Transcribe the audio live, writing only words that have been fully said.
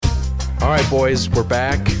All right, boys, we're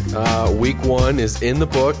back. Week 1 is in the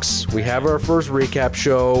books. We have our first recap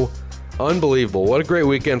show. Unbelievable. What a great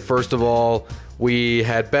weekend, first of all. We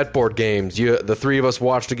had bet board games. The three of us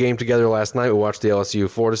watched a game together last night. We watched the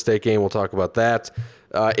LSU-Florida State game. We'll talk about that.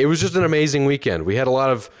 It was just an amazing weekend. We had a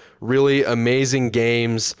lot of really amazing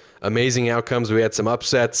games, amazing outcomes. We had some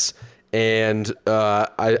upsets, and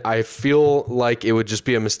I feel like it would just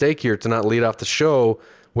be a mistake here to not lead off the show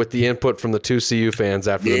with the input from the two CU fans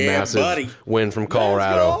after the massive win from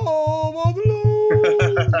Colorado.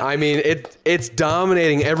 I mean, it's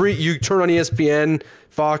dominating. You turn on ESPN,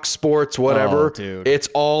 Fox Sports, whatever. Oh, it's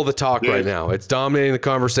all the talk right now. It's dominating the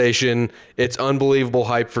conversation. It's unbelievable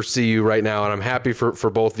hype for CU right now, and I'm happy for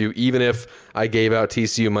both of you. Even if I gave out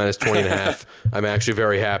TCU minus 20.5, I'm actually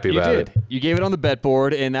very happy about it. You gave it on the bet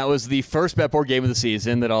board, and that was the first bet board game of the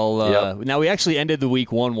season that I'll Now, we actually ended the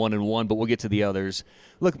week 1-1-1, but we'll get to the others.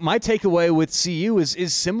 Look, my takeaway with CU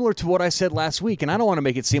is similar to what I said last week, and I don't want to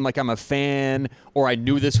make it seem like I'm a fan or I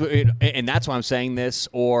knew this, and that's why I'm saying this,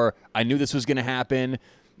 or I knew this was going to happen.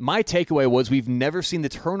 My takeaway was we've never seen the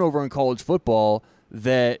turnover in college football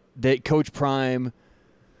that Coach Prime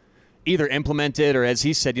either implemented or, as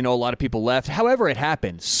he said, a lot of people left. However it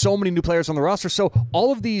happened, so many new players on the roster. So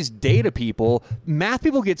all of these data people, math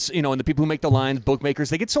people get, and the people who make the lines,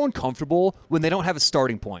 bookmakers, they get so uncomfortable when they don't have a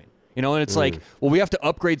starting point. And it's like, well, we have to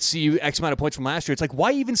upgrade CU X amount of points from last year. It's like,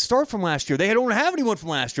 why even start from last year? They don't have anyone from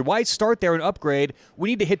last year. Why start there and upgrade? We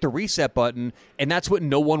need to hit the reset button, and that's what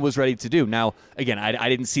no one was ready to do. Now, again, I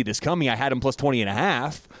didn't see this coming. I had him plus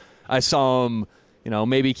 20.5. I saw him,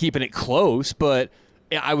 maybe keeping it close, but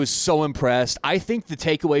I was so impressed. I think the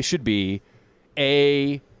takeaway should be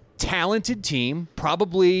a talented team,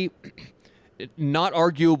 probably not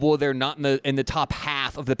arguable. They're not in the top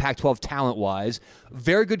half of the Pac-12 talent-wise.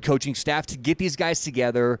 Very good coaching staff to get these guys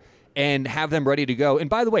together and have them ready to go. And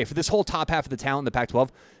by the way, for this whole top half of the talent in the Pac-12,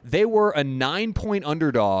 they were a 9-point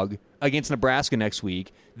underdog against Nebraska next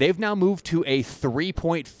week. They've now moved to a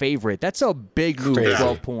 3-point favorite. That's a big move,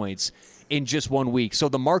 12 points in just 1 week. So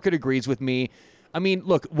the market agrees with me. I mean,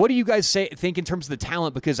 look, what do you guys think in terms of the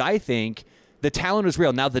talent? Because I think the talent is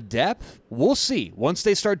real. Now, the depth, we'll see. Once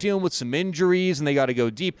they start dealing with some injuries and they got to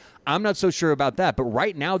go deep, I'm not so sure about that. But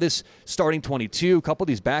right now, this starting 22, a couple of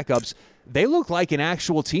these backups, they look like an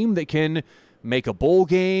actual team that can make a bowl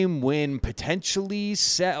game, win potentially.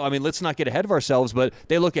 I mean, let's not get ahead of ourselves, but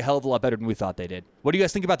they look a hell of a lot better than we thought they did. What do you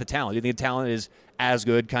guys think about the talent? Do you think the talent is as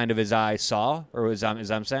good kind of as I saw or as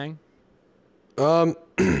I'm saying?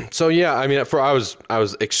 So yeah, I mean, I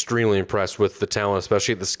was extremely impressed with the talent,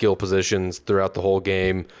 especially at the skill positions throughout the whole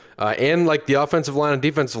game, and like the offensive line and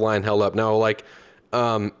defensive line held up. Now, like,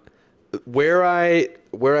 I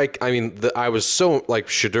was so like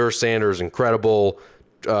Shedeur Sanders, incredible.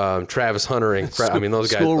 Travis Hunter, incredible. I mean,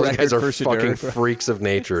 those guys are fucking freaks of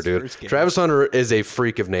nature, dude. Travis Hunter is a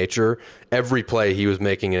freak of nature. Every play he was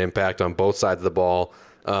making an impact on both sides of the ball.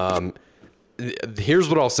 Here's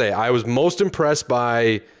what I'll say. I was most impressed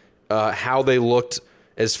by how they looked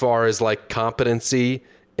as far as like competency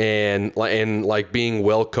and like being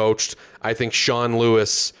well coached. I think Sean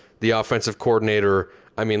Lewis, the offensive coordinator,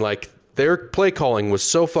 I mean, like their play calling was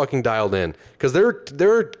so fucking dialed in, because there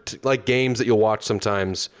are like games that you'll watch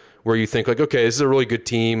sometimes where you think like, okay, this is a really good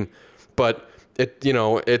team, but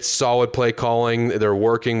it's solid play calling. They're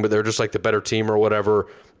working, but they're just like the better team or whatever.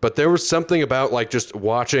 But there was something about like just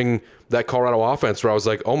watching that Colorado offense where I was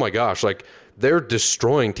like, oh my gosh, like they're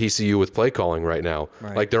destroying TCU with play calling right now.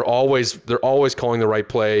 Right. Like they're always calling the right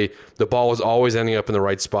play. The ball is always ending up in the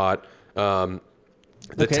right spot. The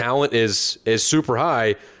talent is super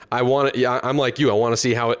high. I'm like you. I want to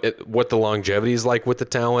see what the longevity is like with the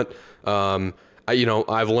talent.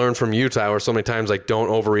 I've learned from Utah where so many times like don't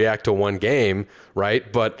overreact to one game,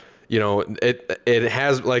 right? But it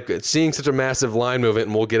has like seeing such a massive line movement,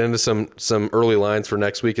 and we'll get into some early lines for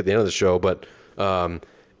next week at the end of the show. But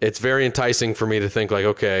it's very enticing for me to think like,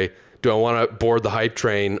 okay, do I want to board the hype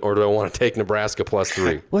train or do I want to take Nebraska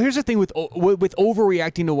 +3? Well, here's the thing with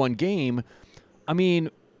overreacting to one game. I mean,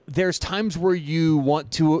 there's times where you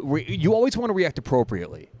always want to react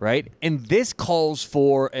appropriately, right? And this calls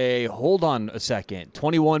for hold on a second,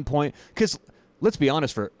 21 point, because let's be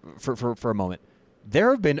honest for a moment.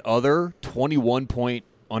 There have been other 21-point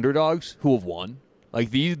underdogs who have won.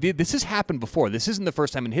 Like this has happened before. This isn't the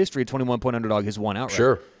first time in history a 21-point underdog has won outright.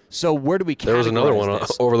 Sure. So where do we categorize this? There was another one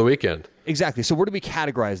over the weekend. Exactly. So where do we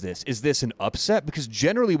categorize this? Is this an upset? Because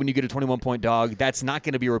generally when you get a 21-point dog, that's not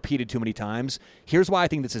going to be repeated too many times. Here's why I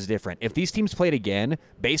think this is different. If these teams played again,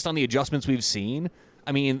 based on the adjustments we've seen,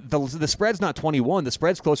 I mean, the spread's not 21. The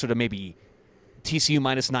spread's closer to maybe TCU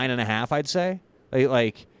 -9.5, I'd say.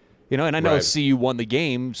 Like And I know Right. CU won the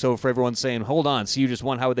game, so for everyone saying, hold on, CU just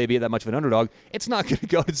won, how would they be that much of an underdog? It's not going to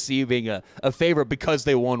go to CU being a favorite because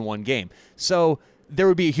they won one game. So there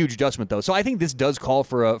would be a huge adjustment, though. So I think this does call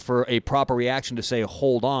for a proper reaction to say,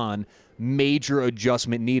 hold on, major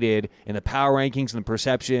adjustment needed in the power rankings and the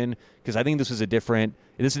perception, because I think this is a different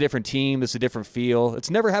team, this is a different feel. It's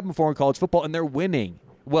never happened before in college football, and they're winning.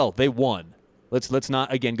 Well, they won. Let's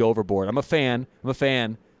not, again, go overboard. I'm a fan,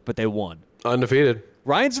 but they won. Undefeated.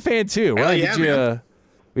 Ryan's a fan too. Hell Ryan, yeah, did you? man.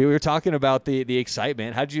 We were talking about the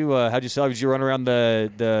excitement. How'd you celebrate? Did you run around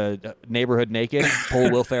the neighborhood naked, pull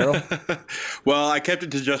Will Ferrell? Well, I kept it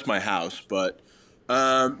to just my house, but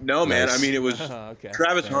no, man. Nice. I mean, it was Okay.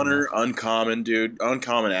 Travis Fair Hunter, uncommon dude,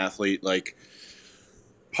 uncommon athlete. Like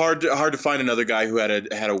hard to find another guy who had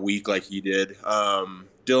a week like he did.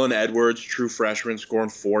 Dylan Edwards, true freshman, scoring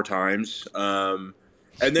 4 times.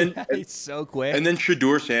 And then He's so quick. and then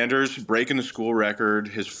Shedeur Sanders breaking the school record,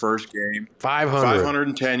 his first game,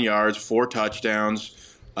 510 yards, 4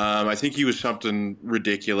 touchdowns. I think he was something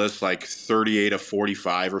ridiculous, like 38 of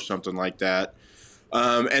 45 or something like that.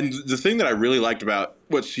 And the thing that I really liked about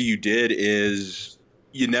what CU did is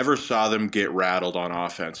you never saw them get rattled on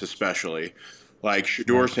offense, especially. Like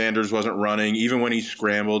Shedeur Sanders wasn't running. Even when he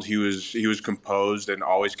scrambled, he was composed and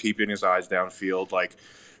always keeping his eyes downfield, like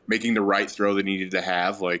making the right throw they needed to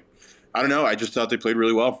have. Like, I don't know. I just thought they played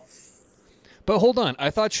really well. But hold on,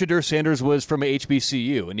 I thought Shedeur Sanders was from a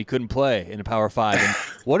HBCU and he couldn't play in a Power 5. And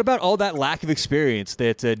what about all that lack of experience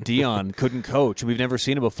that Dion couldn't coach? We've never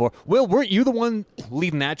seen it before. Will, weren't you the one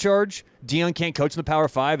leading that charge? Dion can't coach in the Power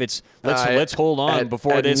 5. Let's hold on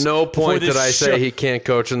before at this. no point before this did I show- say he can't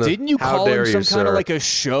coach in the. Didn't you How call dare him some you, kind of sir. like a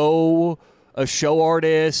show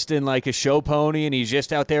artist and like a show pony, and he's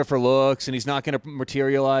just out there for looks, and he's not going to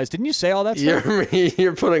materialize? Didn't you say all that stuff?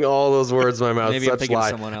 You're putting all those words in my mouth. Maybe I'm Such thinking of lie.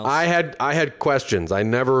 someone else. I had questions. I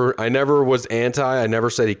never was anti. I never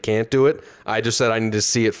said he can't do it. I just said I need to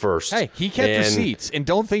see it first. Hey, he kept receipts, and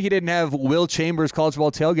don't think he didn't have Will Chambers college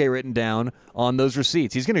ball tailgate written down on those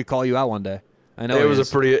receipts. He's going to call you out one day. I know It was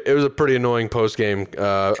is. a pretty annoying post game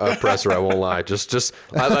presser. I won't lie.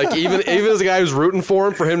 I like even as a guy who's rooting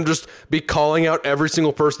for him just be calling out every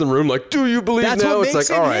single person in the room. Like, do you believe That's now? what It's makes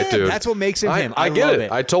like, him all right, him. dude. That's what makes him him. I get love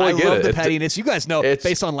it. I totally get love it. the It's- pettiness. You guys know, it's-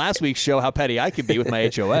 based on last week's show, how petty I could be with my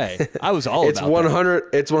HOA. I was all It's about 100.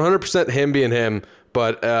 It's 100% him being him,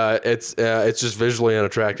 but it's just visually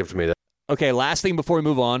unattractive to me. that. Okay, last thing before we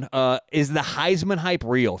move on. Is the Heisman hype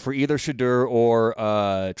real for either Shedeur or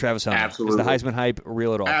Travis Hunter? Absolutely. Is the Heisman hype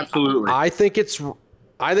real at all? Absolutely. I think it's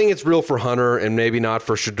real for Hunter and maybe not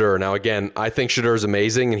for Shedeur. Now, again, I think Shedeur is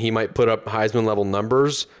amazing and he might put up Heisman level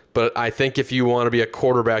numbers. But I think if you want to be a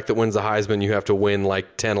quarterback that wins the Heisman, you have to win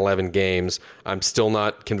like 10, 11 games. I'm still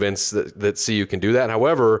not convinced that CU can do that.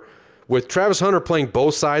 However, with Travis Hunter playing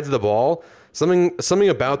both sides of the ball, something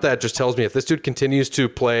about that just tells me if this dude continues to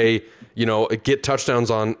play, get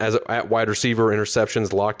touchdowns at wide receiver, interceptions,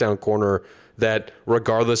 lockdown corner, that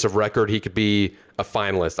regardless of record, he could be a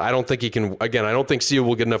finalist. I don't think he can. Again, I don't think CU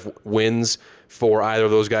will get enough wins for either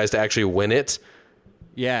of those guys to actually win it.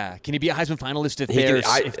 Yeah. Can he be a Heisman finalist if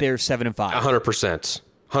they're 7-5? 100%.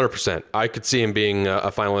 100%. I could see him being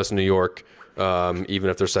a finalist in New York, even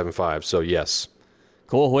if they're 7-5. So yes.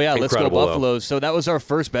 Cool. Well, yeah, let's go Incredible, Buffaloes. So that was our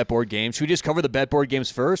first bet board game. Should we just cover the bet board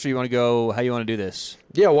games first, or you want to go? How you want to do this?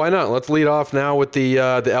 Yeah, why not? Let's lead off now with the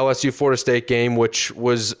LSU Florida State game, which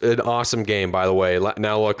was an awesome game, by the way.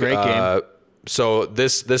 Now look, Great game. So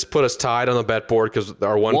this put us tied on the bet board because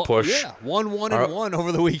our push. Yeah, 1-1-1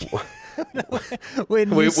 over the weekend. We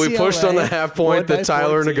pushed on the half point that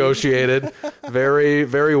Tyler negotiated. Very,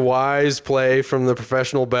 very wise play from the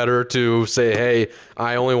professional bettor to say, hey,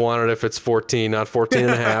 I only want it if it's 14, not 14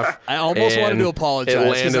 and a half. I almost wanted And to apologize.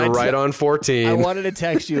 It landed right on 14. I wanted to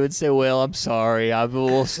text you and say, "Well, I'm sorry.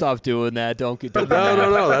 We'll stop doing that. Don't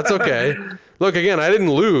No, that's okay. Look, again, I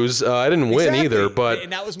didn't lose. I didn't win either, but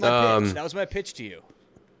and that was my pitch. That was my pitch to you.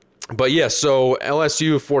 But yes, so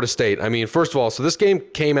LSU, Florida State. I mean, first of all, so this game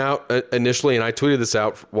came out initially, and I tweeted this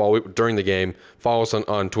out during the game. Follow us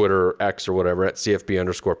on Twitter, X or whatever, at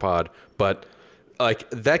CFB_pod. But like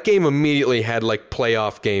that game immediately had like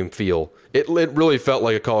playoff game feel. It really felt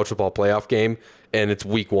like a college football playoff game, and it's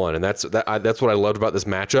week 1, and that's what I loved about this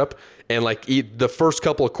matchup. And like the first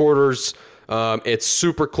couple of quarters, it's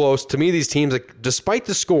super close to me. These teams, like, despite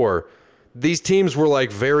the score, these teams were like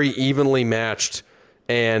very evenly matched.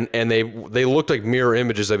 And they looked like mirror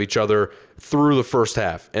images of each other through the first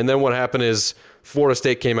half. And then what happened is Florida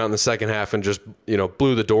State came out in the second half and just,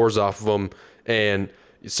 blew the doors off of them. And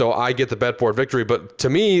so I get the bet board victory. But to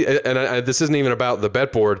me, and this isn't even about the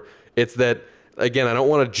bet board, it's that, again, I don't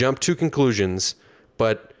want to jump to conclusions,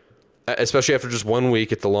 but especially after just 1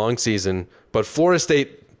 week at the long season. But Florida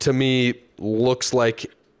State, to me, looks like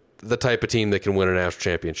the type of team that can win a national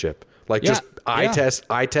championship. Like just eye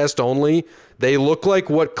test only. They look like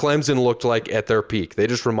what Clemson looked like at their peak. They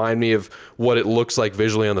just remind me of what it looks like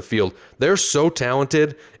visually on the field. They're so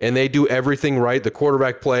talented, and they do everything right. The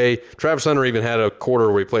quarterback play, Travis Hunter even had a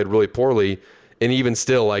quarter where he played really poorly, and even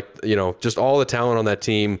still, like, you know, just all the talent on that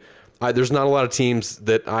team. There's not a lot of teams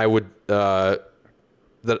that I would that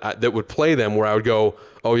would play them where I would go,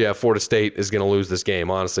 oh yeah, Florida State is going to lose this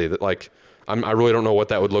game. Honestly, that like I really don't know what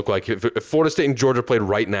that would look like if Florida State and Georgia played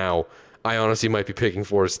right now. I honestly might be picking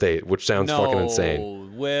Florida State, which sounds fucking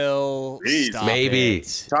insane. Stop maybe.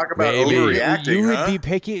 It. Talk about overreacting. You would be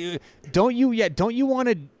picking. Don't you? Yeah. Don't you want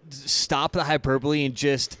to stop the hyperbole and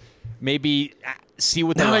just maybe see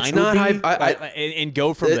what the line it's not would be and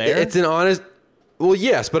go from there? It's an honest. Well,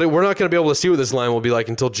 yes, but we're not going to be able to see what this line will be like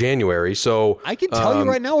until January. So I can tell you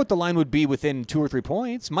right now what the line would be within 2 or 3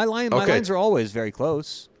 points. My lines are always very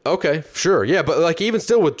close. Okay, sure, yeah, but like even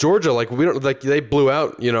still with Georgia, like we don't like they blew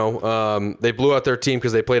out, you know, they blew out their team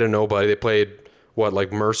because they played a nobody. They played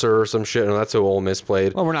like Mercer or some shit, and that's who Ole Miss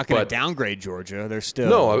played. Well, we're not going to downgrade Georgia. They're still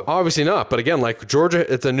no, obviously not. But again, like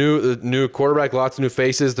Georgia, it's a new quarterback, lots of new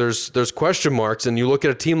faces. There's question marks, and you look at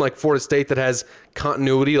a team like Florida State that has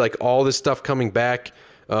continuity, like all this stuff coming back.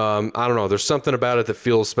 I don't know. There's something about it that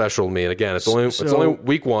feels special to me. And again, it's only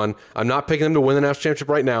week 1. I'm not picking them to win the national championship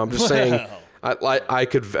right now. I'm just saying. I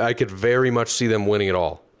could very much see them winning it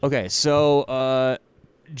all. Okay, so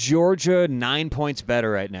Georgia 9 points better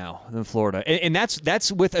right now than Florida, and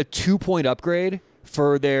that's with a 2-point upgrade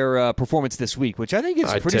for their performance this week, which I think is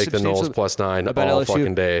pretty substantial. I'd take the Noles plus 9 all LSU.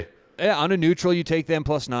 Fucking day. Yeah, on a neutral, you take them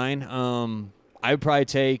plus 9. I would probably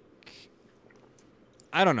take.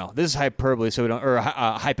 I don't know. This is hyperbole, so we don't, or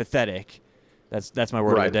hypothetic. That's my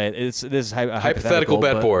word of the day. This is hypothetical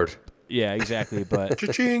bet board. Yeah, exactly. But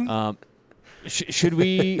should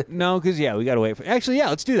we? No, because we got to wait for. Actually,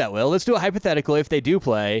 let's do that. Will let's do a hypothetical if they do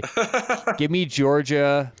play. Give me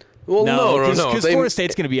Georgia. Well, no, because Florida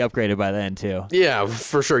State's going to be upgraded by then too. Yeah,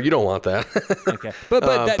 for sure. You don't want that. Okay, but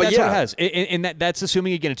that's what it has, and that's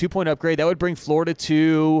assuming again a 2-point upgrade. That would bring Florida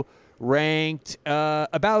to ranked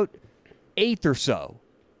about 8th or so.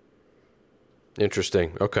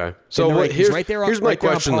 Interesting. Okay, so here's my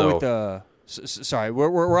question though. Sorry,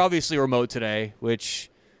 we're obviously remote today, which.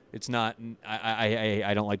 It's not.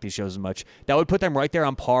 I don't like these shows as much. That would put them right there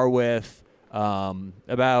on par with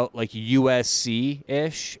about like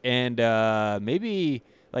USC-ish and maybe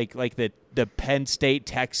like the Penn State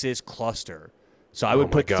Texas cluster. So I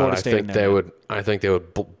would put Florida State in there. I think they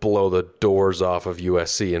would blow the doors off of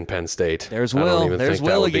USC and Penn State. There's Will. There's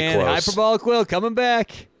Will again. Hyperbolic Will coming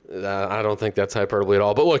back. I don't think that's hyperbole at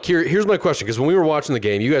all. But look, here's my question, because when we were watching the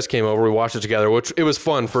game, you guys came over, we watched it together, which it was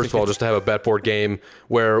fun, first of all, just to have a bet board game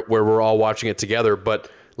where we're all watching it together.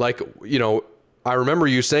 But, like, you know, I remember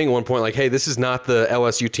you saying at one point, like, hey, this is not the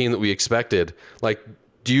LSU team that we expected. Like,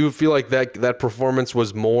 do you feel like that performance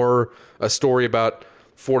was more a story about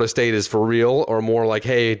Florida State is for real, or more like,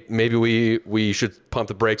 hey, maybe we should pump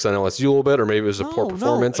the brakes on LSU a little bit, or maybe it was a poor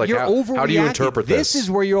performance? Like, how do you interpret this? This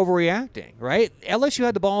is where you're overreacting, right? LSU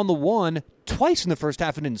had the ball on the 1 twice in the first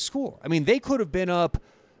half and didn't score. I mean, they could have been up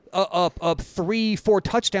 3-4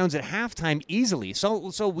 touchdowns at halftime easily.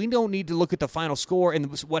 So we don't need to look at the final score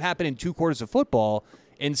and what happened in 2 quarters of football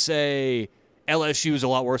and say LSU is a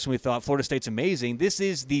lot worse than we thought. Florida State's amazing. This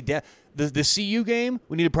is the CU game.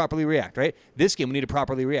 We need to properly react, right? This game we need to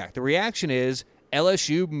properly react. The reaction is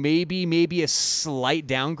LSU maybe a slight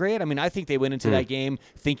downgrade. I mean, I think they went into that game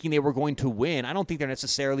thinking they were going to win. I don't think they're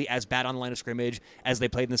necessarily as bad on the line of scrimmage as they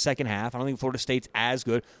played in the second half. I don't think Florida State's as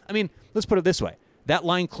good. I mean, let's put it this way. That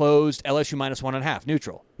line closed LSU minus 1.5,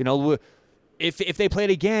 neutral. You know, if they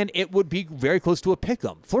played again, it would be very close to a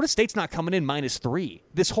pick-em. Florida State's not coming in minus 3.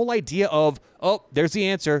 This whole idea of, there's the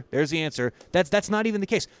answer, that's not even the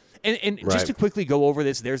case. And just to quickly go over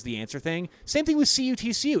this, there's the answer thing. Same thing with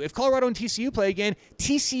CU-TCU. If Colorado and TCU play again,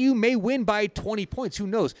 TCU may win by 20 points. Who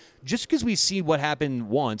knows? Just because we see what happened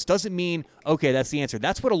once doesn't mean, okay, that's the answer.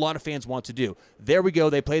 That's what a lot of fans want to do. There we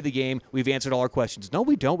go. They played the game. We've answered all our questions. No,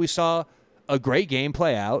 we don't. We saw a great game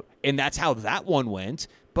play out, and that's how that one went.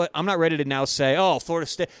 But I'm not ready to now say, Florida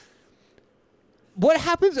State. What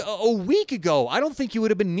happened a week ago? I don't think you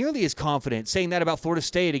would have been nearly as confident saying that about Florida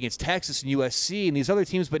State against Texas and USC and these other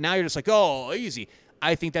teams, but now you're just like, easy.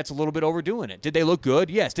 I think that's a little bit overdoing it. Did they look good?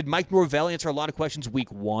 Yes. Did Mike Norvell answer a lot of questions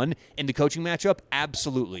week 1 in the coaching matchup?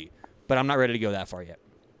 Absolutely. But I'm not ready to go that far yet.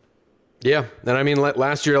 Yeah, and I mean,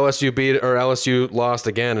 last year LSU lost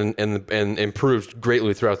again and improved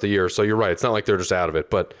greatly throughout the year. So you're right; it's not like they're just out of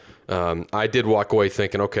it. But I did walk away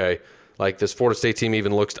thinking, okay, like this Florida State team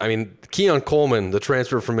even looks. I mean, Keon Coleman, the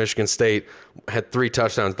transfer from Michigan State, had 3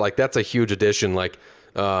 touchdowns. Like that's a huge addition. Like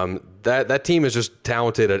that team is just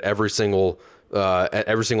talented at every single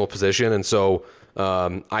position, and so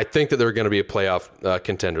I think that they're going to be a playoff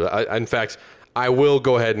contender. In fact, I will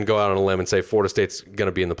go ahead and go out on a limb and say Florida State's going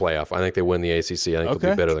to be in the playoff. I think they win the ACC. I think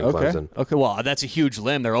they'll be better than Clemson. Okay, well, that's a huge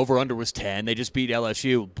limb. Their over-under was 10. They just beat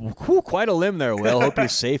LSU. Whew, quite a limb there, Will. Hope you're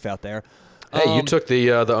safe out there. Hey, you took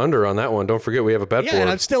the under on that one. Don't forget we have a bet board. Yeah, and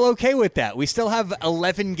I'm still okay with that. We still have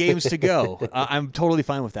 11 games to go. I'm totally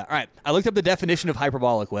fine with that. All right, I looked up the definition of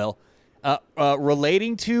hyperbolic, Will.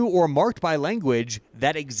 Relating to or marked by language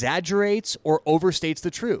that exaggerates or overstates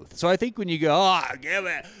the truth. So I think when you go, give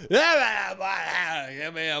me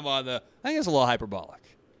him on the, I think it's a little hyperbolic.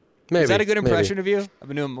 Maybe. Is that a good impression of you? I've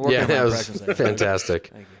been doing working on my impressions. Yeah, that was fantastic.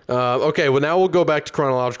 Thank you. Okay, well, now we'll go back to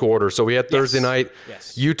chronological order. So we had Thursday night.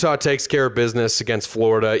 Yes. Utah takes care of business against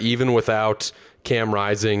Florida, even without Cam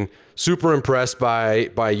Rising. Super impressed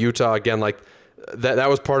by Utah. Again, like that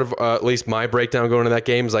was part of at least my breakdown going into that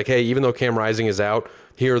game. Is like, hey, even though Cam Rising is out,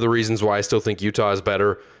 here are the reasons why I still think Utah is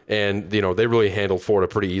better. And, they really handled Florida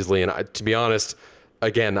pretty easily. And to be honest,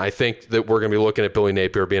 again, I think that we're going to be looking at Billy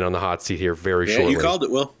Napier being on the hot seat here very shortly. Yeah, you called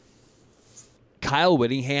it, Will. Kyle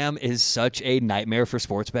Whittingham is such a nightmare for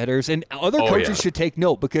sports bettors, and other coaches should take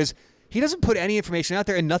note because he doesn't put any information out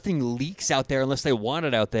there and nothing leaks out there unless they want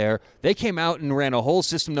it out there. They came out and ran a whole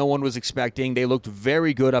system no one was expecting. They looked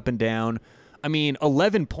very good up and down. I mean,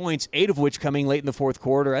 11 points, 8 of which coming late in the fourth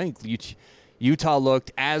quarter. I think Utah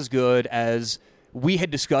looked as good as we had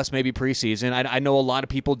discussed maybe preseason. I know a lot of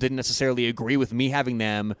people didn't necessarily agree with me having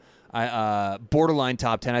them borderline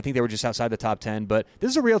top 10. I think they were just outside the top 10, but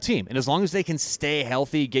this is a real team. And as long as they can stay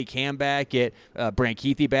healthy, get Cam back, get Brant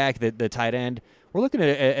Kuithe back, the tight end, we're looking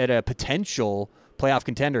at a potential playoff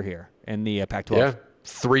contender here in the Pac-12. Yeah,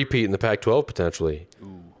 3-peat in the Pac-12 potentially.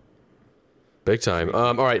 Ooh. Big time.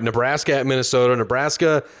 All right, Nebraska at Minnesota.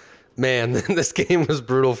 Nebraska, man, this game was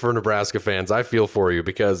brutal for Nebraska fans. I feel for you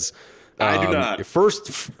because I do not.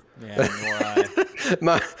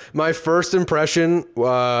 My first impression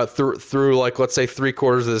through like let's say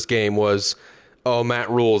 3/4 of this game was, oh,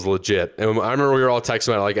 Matt Rule is legit. And I remember we were all texting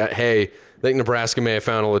about it, like, hey, I think Nebraska may have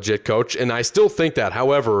found a legit coach, and I still think that.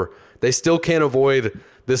 However, they still can't avoid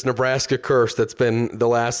this Nebraska curse that's been the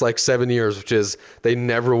last like 7 years, which is they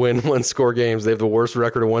never win 1-score games. They have the worst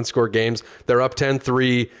record of 1-score games. They're up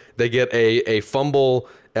 10-3. They get a fumble.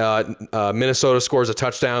 Minnesota scores a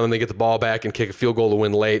touchdown, and they get the ball back and kick a field goal to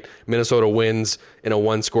win late. Minnesota wins in a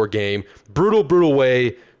 1-score game. Brutal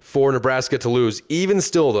way for Nebraska to lose. Even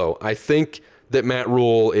still, though, I think that Matt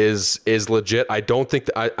Rule is legit. I don't think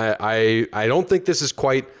I don't think this is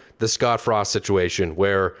quite the Scott Frost situation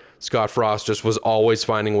where Scott Frost just was always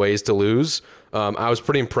finding ways to lose. I was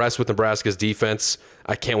pretty impressed with Nebraska's defense.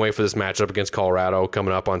 I can't wait for this matchup against Colorado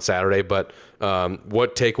coming up on Saturday. But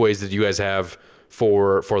what takeaways did you guys have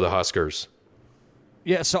for the Huskers?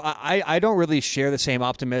 Yeah, so I don't really share the same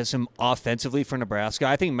optimism offensively for Nebraska.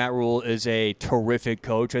 I think Matt Rule is a terrific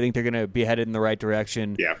coach. I think they're going to be headed in the right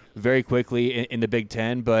direction very quickly in the Big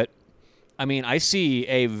Ten. But, I mean, I see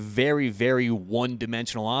a very, very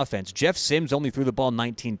one-dimensional offense. Jeff Sims only threw the ball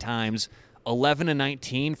 19 times,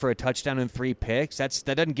 11-19 for a touchdown and 3 picks. That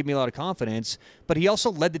doesn't give me a lot of confidence. But he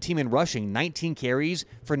also led the team in rushing, 19 carries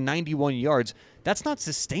for 91 yards. That's not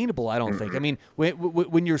sustainable, I don't think. I mean,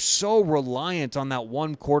 when you're so reliant on that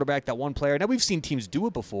one quarterback, that one player, now we've seen teams do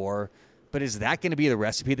it before, but is that going to be the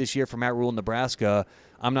recipe this year for Matt Rule in Nebraska?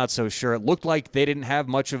 I'm not so sure. It looked like they didn't have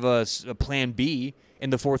much of a plan B in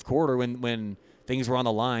the fourth quarter when things were on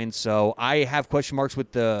the line, so I have question marks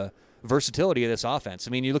with the versatility of this offense. I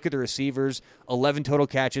mean, you look at the receivers, 11 total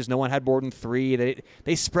catches, no one had more than 3.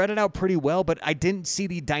 They spread it out pretty well, but I didn't see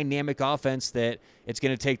the dynamic offense that it's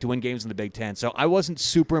going to take to win games in the Big Ten. So I wasn't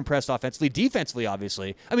super impressed offensively. Defensively,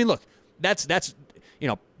 obviously. I mean, look, that's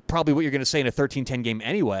probably what you're going to say in a 13-10 game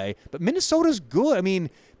anyway, but Minnesota's good. I mean,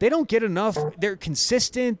 they don't get enough. They're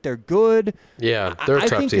consistent. They're good. Yeah, they're a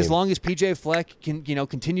tough I think team. as long as PJ Fleck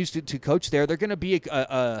continues to coach there, they're going to be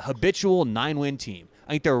a habitual 9-win team.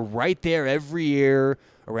 I think they're right there every year,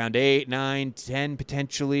 around 8, 9, 10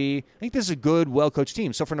 potentially. I think this is a good, well-coached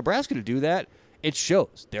team. So for Nebraska to do that, it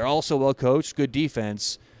shows. They're also well-coached, good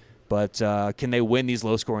defense, but can they win these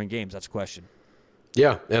low-scoring games? That's the question.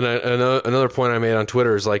 Yeah, and another point I made on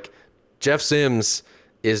Twitter is, like, Jeff Sims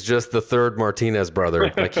is just the third Martinez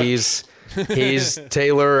brother. Like, he's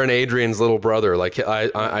Taylor and Adrian's little brother. Like,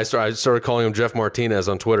 I started calling him Jeff Martinez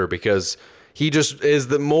on Twitter because he just is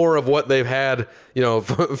the more of what they've had,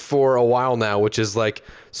 for a while now, which is like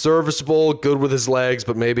serviceable, good with his legs,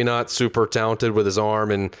 but maybe not super talented with his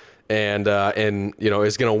arm, and is going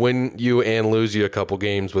to win you and lose you a couple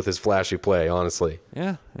games with his flashy play, honestly.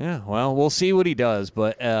 Yeah. Well, we'll see what he does.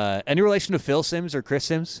 But any relation to Phil Simms or Chris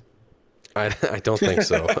Simms? I don't think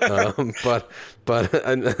so.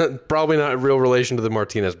 But probably not a real relation to the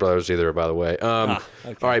Martinez brothers either, by the way. Okay. All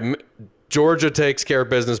right. Georgia takes care of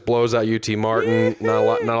business, blows out UT Martin. Not a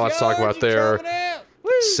lot to talk about there.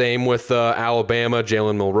 Same with Alabama.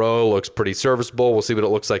 Jalen Milroe looks pretty serviceable. We'll see what it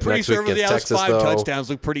looks like next week against Texas, though. 5 touchdowns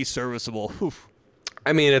look pretty serviceable. Oof.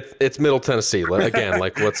 I mean, it's Middle Tennessee. Again,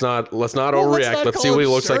 let's not overreact. Let's see what he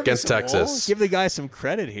looks like against Texas. Give the guy some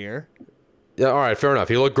credit here. Yeah, all right, fair enough.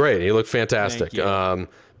 He looked great. He looked fantastic.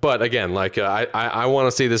 But again, I want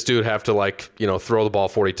to see this dude have to throw the ball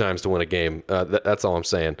 40 times to win a game. That's all I'm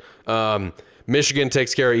saying. Michigan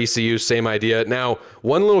takes care of ECU. Same idea. Now,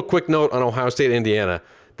 one little quick note on Ohio State, Indiana.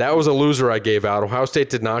 That was a loser I gave out. Ohio State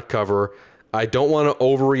did not cover. I don't want to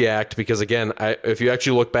overreact because, again, if you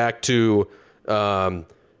actually look back to,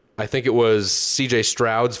 I think it was C.J.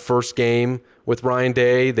 Stroud's first game with Ryan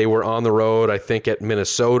Day. They were on the road, I think, at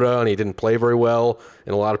Minnesota, and he didn't play very well.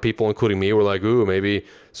 And a lot of people, including me, were like, ooh, maybe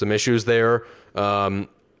some issues there.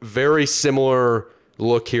 Very similar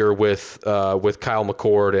look here with Kyle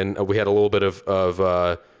McCord, and we had a little bit of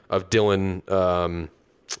Dylan.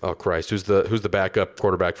 Oh Christ, who's the backup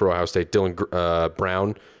quarterback for Ohio State? Dylan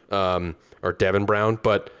Brown or Devin Brown,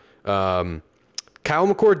 but Kyle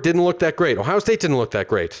McCord didn't look that great. Ohio State didn't look that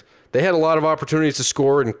great. They had a lot of opportunities to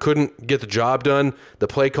score and couldn't get the job done. The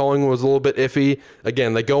play calling was a little bit iffy.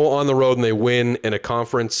 Again, they go on the road and they win in a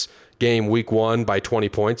conference game week 1 by 20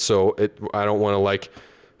 points. So I don't want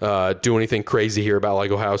to do anything crazy here about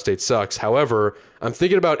Ohio State sucks. However, I'm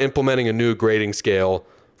thinking about implementing a new grading scale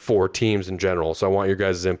for teams in general. So I want your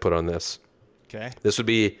guys' input on this. Okay. This would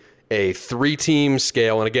be a 3-team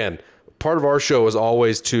scale. And again, part of our show is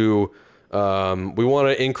always to we want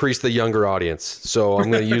to increase the younger audience. So I'm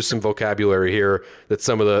going to use some vocabulary here that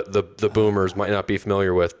some of the boomers might not be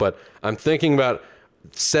familiar with. But I'm thinking about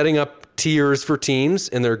setting up tiers for teams,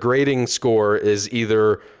 and their grading score is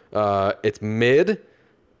either it's mid,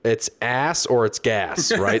 it's ass, or it's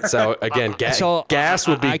gas, right? So again, gas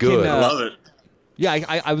would be good. I love it. Yeah,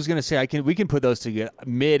 I was gonna say we can put those together.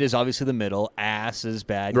 Mid is obviously the middle. Ass is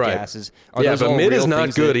bad. Right. Gas is. Yeah, but mid is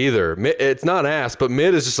not good either. It's not ass, but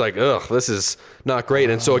mid is just like, ugh, this is not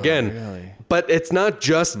great. And so again, really? But it's not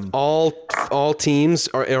just all teams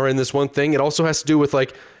are in this one thing. It also has to do with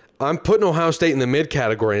I'm putting Ohio State in the mid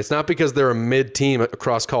category. And it's not because they're a mid team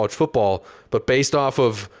across college football, but based off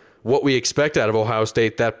of what we expect out of Ohio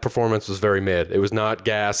State, that performance was very mid. It was not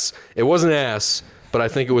gas. It wasn't ass, but I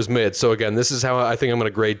think it was mid. So again, this is how I think I'm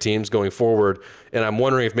going to grade teams going forward. And I'm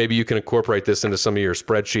wondering if maybe you can incorporate this into some of your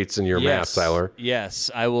spreadsheets and your math, Tyler.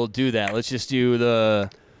 Yes, I will do that. Let's just do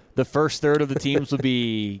the first third of the teams will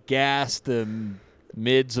be gas. The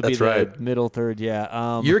mids will be the middle third.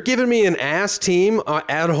 Yeah. You're giving me an ass team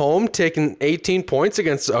at home taking 18 points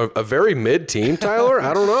against a very mid team, Tyler?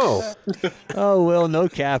 I don't know. Oh, well, no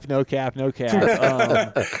cap. Did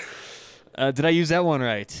I use that one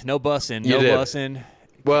right? No bussing. No bussing.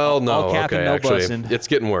 Well, no. All capping, okay, no actually, bussing. it's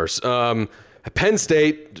getting worse. Penn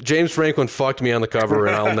State, James Franklin fucked me on the cover,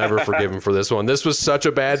 and I'll never forgive him for this one. This was such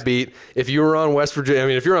a bad beat. If you were on West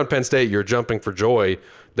Virginia, if you're on Penn State, you're jumping for joy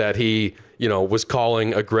that he, was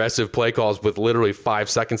calling aggressive play calls with literally 5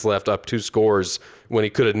 seconds left, up 2 scores when he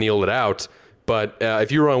could have kneeled it out. But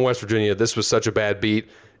if you were on West Virginia, this was such a bad beat.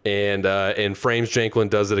 And Frames Janklin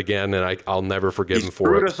does it again, and I'll never forgive him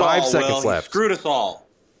for it. 5 seconds left. He screwed us all.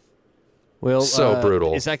 Well, so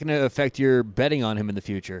brutal. Is that going to affect your betting on him in the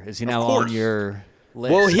future? Is he now on your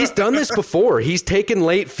list? Well, he's done this before. He's taken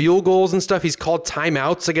late field goals and stuff. He's called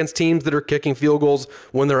timeouts against teams that are kicking field goals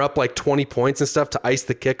when they're up 20 points and stuff to ice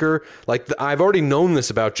the kicker. I've already known this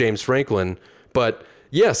about James Franklin, but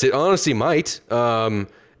yes, it honestly might. I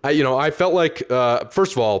felt like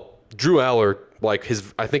first of all, Drew Aller. I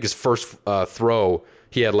think his first throw,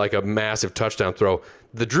 he had a massive touchdown throw.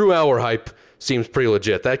 The Drew Aller hype seems pretty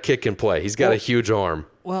legit. That kid can play. He's got a huge arm.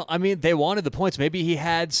 Well, I mean, they wanted the points. Maybe he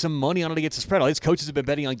had some money on it against the spread. All these coaches have been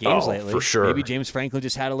betting on games lately. For sure. Maybe James Franklin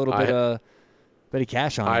just had a little bit of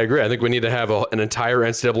cash on it. I agree. I think we need to have an entire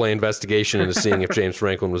NCAA investigation into seeing if James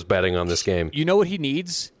Franklin was betting on this game. You know what he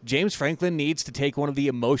needs? James Franklin needs to take one of the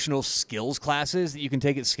emotional skills classes that you can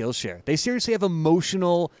take at Skillshare. They seriously have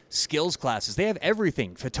emotional skills classes. They have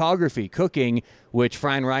everything. Photography, cooking, which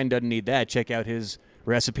Brian Ryan doesn't need that. Check out his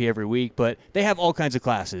recipe every week, but they have all kinds of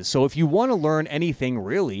classes. So if you want to learn anything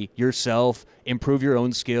really yourself, improve your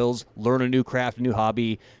own skills, learn a new craft, a new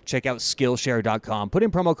hobby, check out Skillshare.com. Put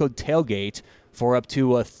in promo code TAILGATE for up to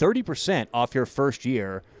 30% off your first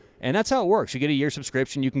year. And that's how it works. You get a year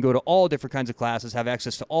subscription. You can go to all different kinds of classes, have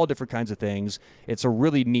access to all different kinds of things. It's a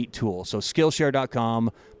really neat tool. So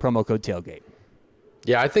Skillshare.com, promo code TAILGATE.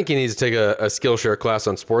 Yeah, I think he needs to take a Skillshare class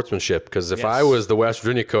on sportsmanship, because if I was the West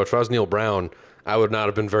Virginia coach, if I was Neil Brown, I would not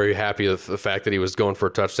have been very happy with the fact that he was going for a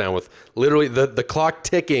touchdown with literally the clock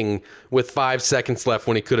ticking with 5 seconds left,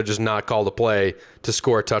 when he could have just not called a play to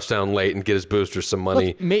score a touchdown late and get his boosters some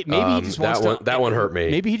money. Look, maybe he just wants that one hurt me.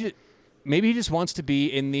 Maybe he just wants to be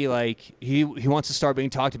in the, like, he wants to start being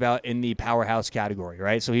talked about in the powerhouse category,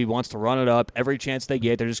 right? So he wants to run it up every chance they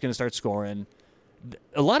get. They're just going to start scoring.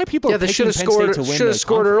 A lot of people are picking Penn State to win the conference. Should have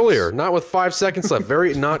scored earlier, not with 5 seconds left.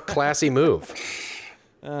 Very not classy move.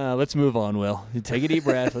 Let's move on, Will. Take a deep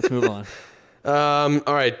breath. Let's move on.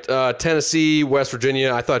 All right, Tennessee, West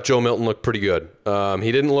Virginia. I thought Joe Milton looked pretty good.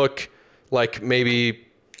 He didn't look like maybe,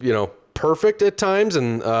 perfect at times,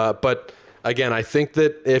 but again, I think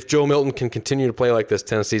that if Joe Milton can continue to play like this,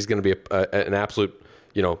 Tennessee's going to be an absolute,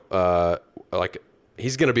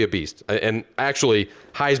 he's going to be a beast. And actually,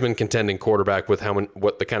 Heisman contending quarterback with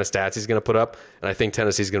what the kind of stats he's going to put up. And I think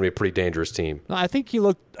Tennessee's going to be a pretty dangerous team. No, I think he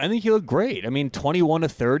looked great. I mean,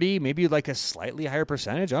 21-30, maybe like a slightly higher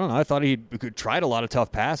percentage. I don't know. I thought he tried a lot of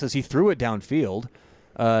tough passes. He threw it downfield.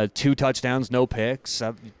 2 touchdowns, no picks.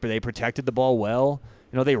 They protected the ball well.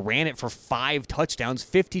 They ran it for 5 touchdowns,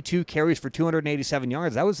 52 carries for 287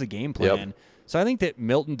 yards. That was the game plan. Yep. So I think that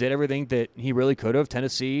Milton did everything that he really could have.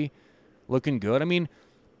 Tennessee looking good. I mean,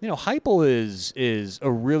 Heupel is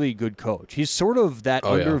a really good coach. He's sort of that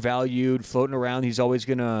undervalued, floating around. He's always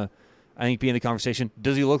going to, I think, be in the conversation.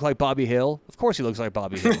 Does he look like Bobby Hill? Of course he looks like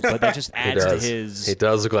Bobby Hill, but that just adds to his... He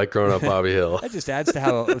does look like grown-up Bobby Hill. That just adds to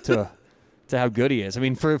how good he is. I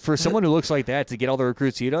mean, for someone who looks like that to get all the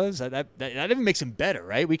recruits he does, that even makes him better,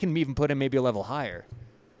 right? We can even put him maybe a level higher.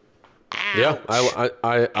 Ouch. Yeah,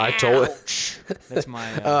 I totally. That's my.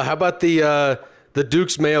 How about the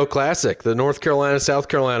Duke's Mayo Classic, the North Carolina South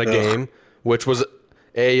Carolina game, which was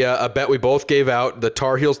a bet we both gave out. The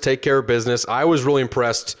Tar Heels take care of business. I was really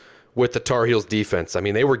impressed with the Tar Heels defense. I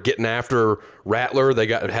mean, they were getting after Rattler. They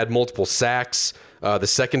had multiple sacks. The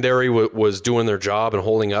secondary was doing their job and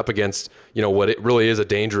holding up against, what it really is a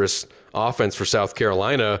dangerous offense for South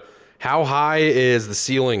Carolina. How high is the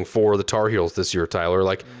ceiling for the Tar Heels this year, Tyler?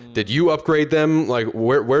 Like, did you upgrade them? Like,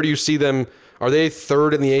 where do you see them? Are they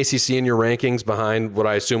third in the ACC in your rankings behind what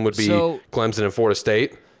I assume would be Clemson and Florida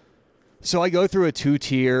State? So I go through a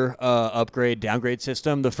 2-tier upgrade-downgrade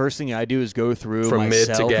system. The first thing I do is go through from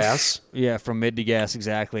myself. Mid to gas? Yeah, from mid to gas,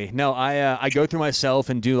 exactly. No, I go through myself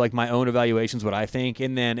and do like my own evaluations, what I think,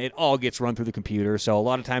 and then it all gets run through the computer. So a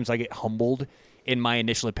lot of times I get humbled in my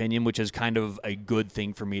initial opinion, which is kind of a good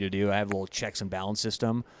thing for me to do. I have a little checks and balance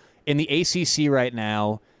system. In the ACC right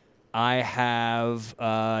now, I have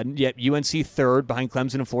UNC third behind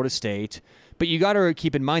Clemson and Florida State. But you got to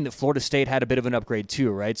keep in mind that Florida State had a bit of an upgrade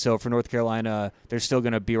too, right? So for North Carolina, they're still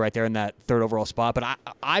going to be right there in that third overall spot. But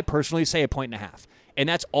I personally say 1.5 points. And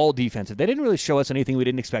that's all defensive. They didn't really show us anything we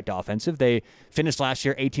didn't expect offensive. They finished last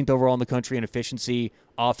year 18th overall in the country in efficiency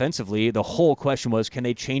offensively. The whole question was, can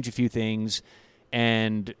they change a few things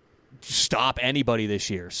and stop anybody this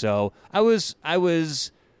year? So I was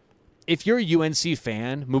if you're a UNC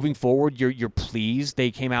fan moving forward, you're pleased.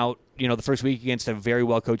 They came out, the first week against a very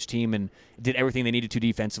well-coached team and did everything they needed to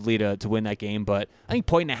defensively to win that game. But I think 1.5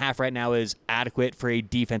 points right now is adequate for a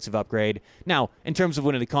defensive upgrade. Now, in terms of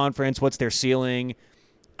winning the conference, what's their ceiling?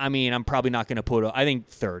 I mean, I'm probably not going to I think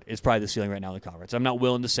third is probably the ceiling right now in the conference. I'm not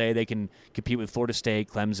willing to say they can compete with Florida State,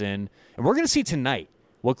 Clemson. And we're going to see tonight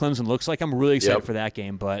what Clemson looks like. I'm really excited for that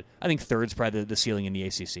game, but I think third's probably the ceiling in the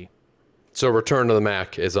ACC. So Return to the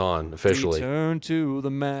MAC is on officially. Return to the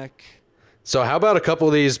MAC. So how about a couple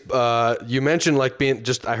of these? You mentioned I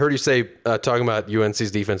heard you say talking about UNC's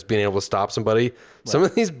defense being able to stop somebody. Right. Some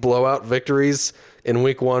of these blowout victories in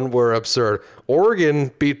week 1 were absurd.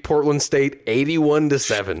 Oregon beat Portland State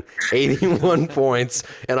 81-7, 81 points.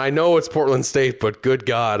 And I know it's Portland State, but good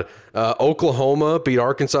God. Oklahoma beat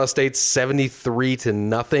Arkansas State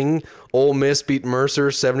 73-0. Ole Miss beat Mercer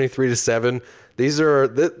 73-7. Those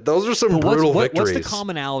are some brutal victories. What's the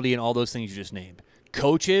commonality in all those things you just named?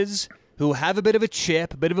 Coaches who have a bit of a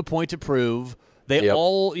chip, a bit of a point to prove. They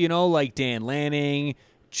all, like Dan Lanning,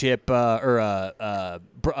 Chip Lane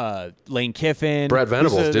Kiffin. Brett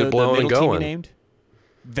Venables, blowing and going.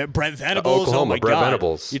 Brent Venables, Oklahoma, oh my Brent God.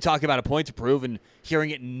 Venables. You talk about a point to prove and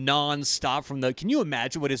hearing it nonstop from the. Can you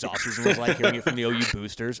imagine what his offseason was like hearing it from the OU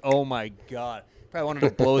boosters? Oh my God, probably wanted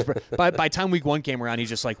to blow his breath. By time week 1 came around, he's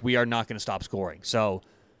just like, we are not going to stop scoring. So,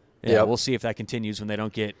 we'll see if that continues when they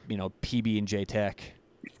don't get PB and J Tech.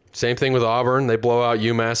 Same thing with Auburn. They blow out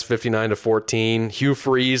UMass 59-14. Hugh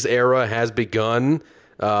Freeze era has begun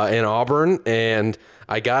in Auburn, and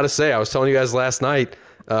I gotta say, I was telling you guys last night.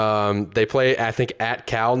 They play, I think, at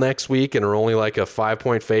Cal next week and are only like a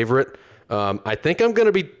 5-point favorite. I think I'm going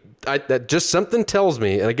to be that just something tells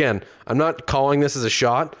me, and again, I'm not calling this as a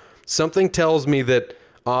shot. Something tells me that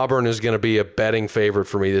Auburn is going to be a betting favorite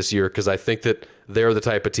for me this year because I think that they're the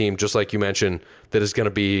type of team, just like you mentioned, that is going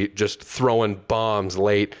to be just throwing bombs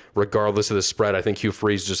late regardless of the spread. I think Hugh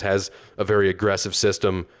Freeze just has a very aggressive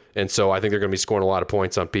system, and so I think they're going to be scoring a lot of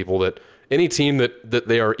points on people that any team that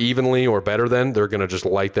they are evenly or better than, they're going to just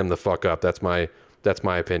light them the fuck up. That's my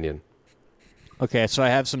opinion. Okay, so I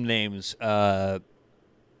have some names to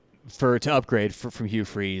upgrade from Hugh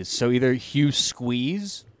Freeze. So either Hugh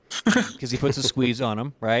Squeeze, because he puts a squeeze on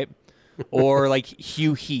him, right? Or like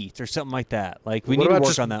Hugh Heat or something like that. Like we need to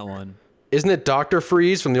work on that one. Isn't it Dr.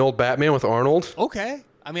 Freeze from the old Batman with Arnold? Okay.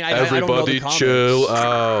 I mean, everybody I don't know the comics. Chill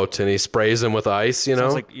out, and he sprays him with ice.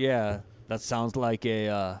 Sounds like, yeah. That sounds like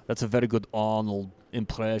that's a very good Arnold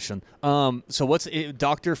impression. So what's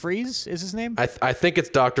Dr. Freeze is his name? I think it's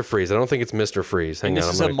Dr. Freeze. I don't think it's Mr. Freeze. Hang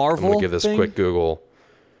on, I'm going to give this a quick Google.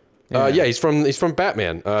 Yeah, he's from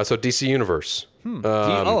Batman. So DC Universe.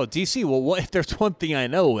 DC. Well, if there's one thing I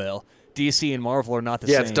know, Will, DC and Marvel are not the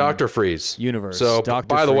same. Yeah, it's Dr. Freeze universe. So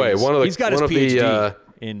by the way, he's got his PhD.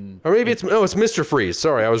 Or maybe it's Mr. Freeze.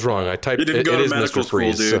 Sorry, I was wrong. I typed it is Mr.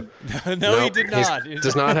 Freeze. Dude. So, no, he did not. He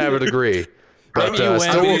does not have a degree. But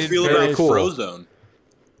how do you feel about cool. Frozone?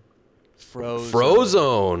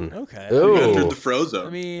 Frozone. Okay. You entered the Frozone. I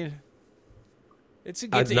mean, it's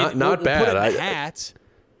not bad. Put it in a hat.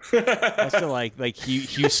 I still like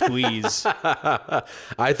Hugh Squeeze.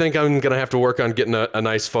 I think I'm gonna have to work on getting a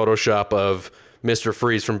nice Photoshop of Mr.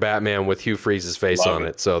 Freeze from Batman with Hugh Freeze's face on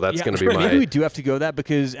it. So that's going to be Maybe we do have to go that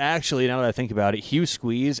because actually, now that I think about it, Hugh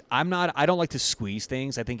Squeeze, I don't like to squeeze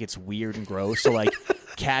things. I think it's weird and gross. So like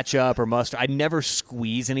ketchup or mustard, I never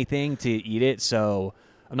squeeze anything to eat it. So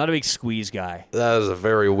I'm not a big squeeze guy. That is a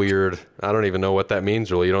very weird, I don't even know what that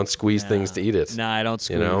means really. You don't squeeze things to eat it. No, I don't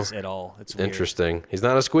squeeze at all. It's weird. Interesting. He's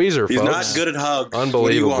not a squeezer, He's folks. not good at hugs.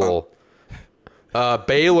 Unbelievable.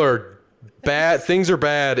 Baylor. Bad things are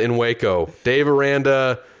bad in Waco. Dave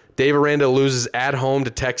Aranda loses at home to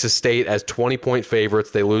Texas State as 20-point favorites.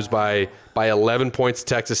 They lose by 11 points to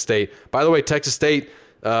Texas State. By the way, Texas State,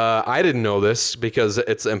 I didn't know this because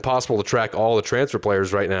it's impossible to track all the transfer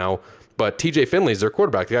players right now, but TJ Finley's their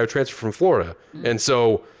quarterback, the guy who transferred from Florida. And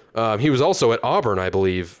so he was also at Auburn, I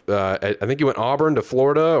believe. I think he went Auburn to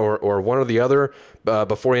Florida or one or the other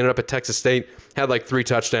before he ended up at Texas State. Had like 3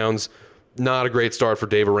 touchdowns. Not a great start for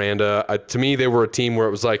Dave Aranda. To me, they were a team where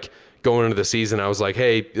it was like going into the season, I was like,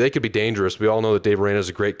 hey, they could be dangerous. We all know that Dave Aranda is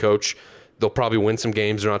a great coach. They'll probably win some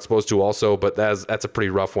games they're not supposed to also, but that's a pretty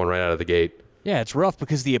rough one right out of the gate. Yeah, it's rough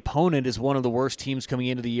because the opponent is one of the worst teams coming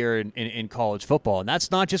into the year in college football. And that's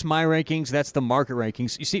not just my rankings, that's the market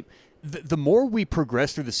rankings. You see, the more we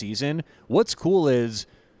progress through the season, what's cool is,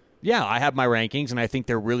 yeah, I have my rankings, and I think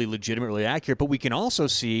they're really legitimately accurate. But we can also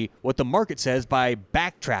see what the market says by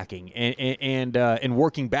backtracking and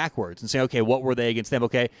working backwards and say, okay, what were they against them?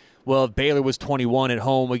 Okay, well, if Baylor was 21 at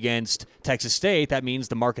home against Texas State, that means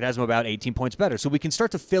the market has them about 18 points better. So we can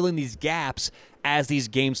start to fill in these gaps as these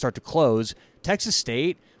games start to close. Texas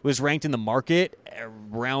State was ranked in the market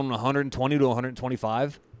around 120 to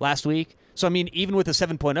 125 last week. So, I mean, even with a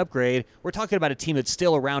 7-point upgrade, we're talking about a team that's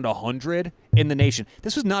still around 100 in the nation.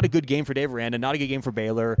 This was not a good game for Dave Aranda, not a good game for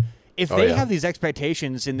Baylor. If they have these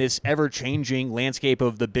expectations in this ever-changing landscape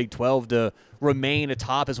of the Big 12 to remain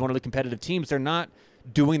atop as one of the competitive teams, they're not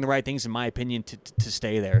doing the right things, in my opinion, to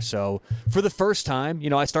stay there. So, for the first time,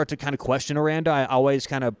 I start to kind of question Aranda. I always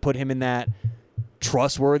kind of put him in that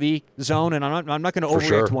trustworthy zone, and I'm not going to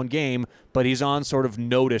overreact to one game, but he's on sort of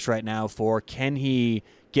notice right now for can he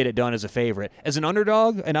get it done as a favorite. As an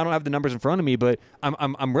underdog, and I don't have the numbers in front of me, but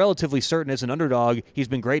I'm relatively certain as an underdog, he's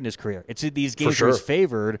been great in his career. It's these games where he's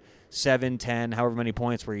favored 7, 10, however many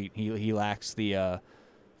points where he lacks the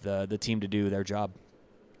team to do their job.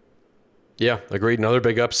 Yeah, agreed. Another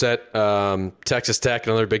big upset. Texas Tech,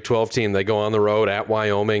 another Big 12 team. They go on the road at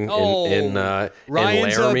Wyoming in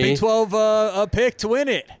Ryan's Laramie. Big 12 pick to win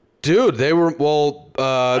it. Dude, they were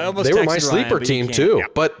my sleeper team too. Yeah.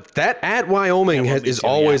 But that at Wyoming is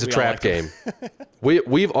always a trap game.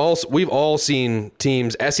 We've all seen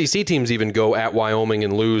teams, SEC teams, even go at Wyoming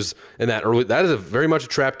and lose in that early. That is very much a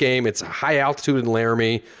trap game. It's high altitude in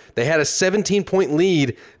Laramie. They had a 17-point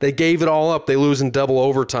lead. They gave it all up. They lose in double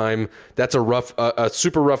overtime. That's a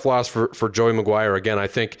super rough loss for Joey McGuire. Again, I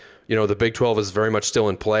think the Big 12 is very much still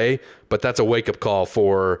in play, but that's a wake up call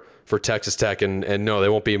for Texas Tech. And no, they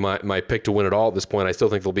won't be my pick to win at all at this point. I still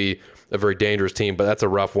think they'll be a very dangerous team, but that's a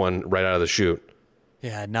rough one right out of the chute.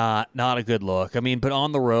 Yeah, not a good look. I mean, but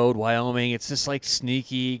on the road, Wyoming, it's just like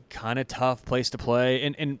sneaky, kind of tough place to play.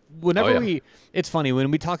 And whenever it's funny, when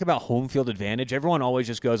we talk about home field advantage, everyone always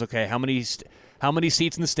just goes, okay, how many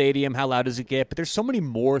seats in the stadium, how loud does it get? But there's so many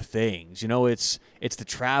more things. It's the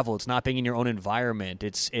travel, it's not being in your own environment,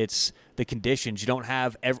 it's the conditions. You don't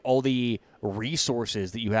have all the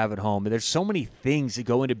resources that you have at home. There's so many things that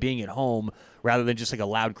go into being at home rather than just like a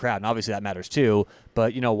loud crowd. And obviously that matters too.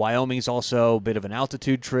 But, Wyoming's also a bit of an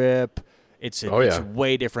altitude trip. It's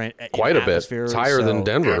way different. Quite a bit. It's higher than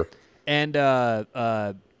Denver. And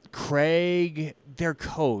Craig, their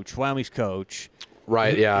coach, Wyoming's coach.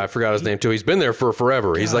 Right, yeah, I forgot his name too. He's been there for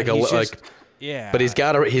forever. He's but he's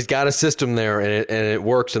got a system there, and it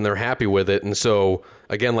works, and they're happy with it. And so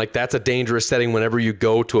again, that's a dangerous setting whenever you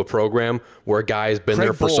go to a program where a guy has been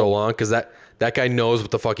there for so long, because that guy knows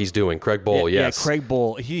what the fuck he's doing. Craig Bohl, yes. Yeah, Craig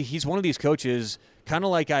Bohl. He's one of these coaches, kind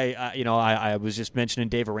of like I was just mentioning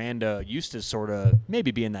Dave Aranda used to sort of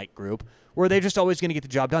maybe be in that group, where they're just always going to get the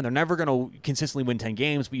job done. They're never going to consistently win 10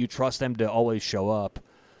 games, but you trust them to always show up.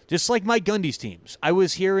 Just like Mike Gundy's teams. I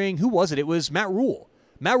was hearing, who was it? It was Matt Rule.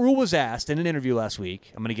 Matt Rule was asked in an interview last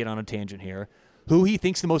week, I'm going to get on a tangent here, who he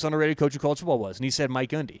thinks the most underrated coach of college football was, and he said Mike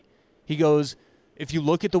Gundy. He goes, if you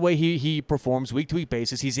look at the way he performs week-to-week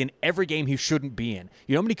basis, he's in every game he shouldn't be in.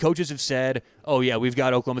 You know how many coaches have said, oh, yeah, we've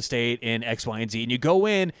got Oklahoma State in X, Y, and Z, and you go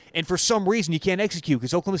in, and for some reason you can't execute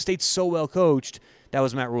because Oklahoma State's so well coached. That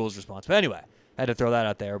was Matt Rule's response. But anyway, I had to throw that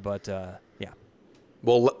out there, but yeah.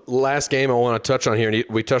 Well, last game I want to touch on here, and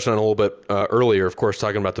we touched on it a little bit earlier, of course,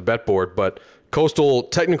 talking about the bet board, but Coastal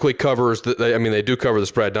technically covers, they do cover the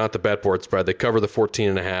spread, not the bet board spread. They cover the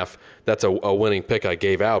 14.5. That's a winning pick I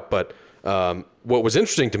gave out. But what was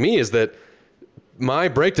interesting to me is that my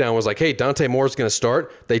breakdown was like, hey, Dante Moore's going to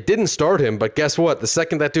start. They didn't start him, but guess what? The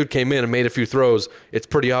second that dude came in and made a few throws, it's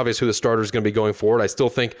pretty obvious who the starter is going to be going forward. I still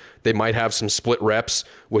think they might have some split reps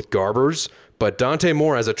with Garbers, but Dante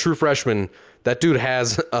Moore, as a true freshman, that dude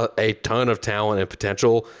has a ton of talent and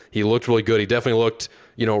potential. He looked really good. He definitely looked,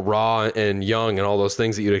 raw and young and all those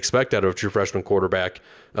things that you'd expect out of a true freshman quarterback.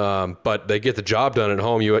 But they get the job done at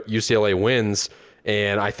home. UCLA wins,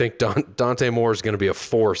 and I think Dante Moore is going to be a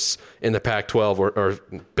force in the Pac-12 or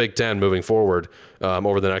Big Ten moving forward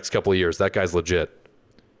over the next couple of years. That guy's legit.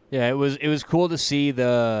 Yeah, it was cool to see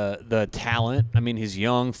the talent. I mean, he's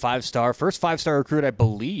young, first 5-star recruit, I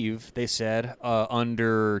believe they said,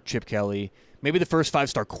 under Chip Kelly. Maybe the first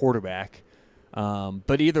 5-star quarterback.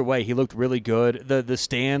 But either way, he looked really good. The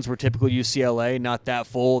stands were typical UCLA, not that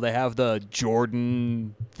full. They have the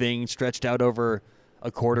Jordan thing stretched out over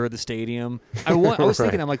a quarter of the stadium. I was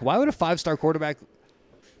thinking, I'm like, why would a 5-star quarterback,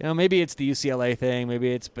 maybe it's the UCLA thing,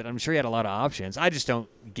 but I'm sure he had a lot of options. I just don't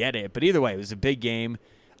get it. But either way, it was a big game.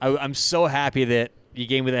 I'm so happy that you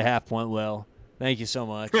gave me the half point, Will. Thank you so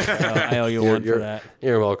much. I owe you one for that.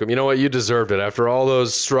 You're welcome. You know what? You deserved it. After all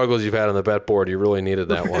those struggles you've had on the bet board, you really needed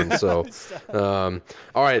that one. So,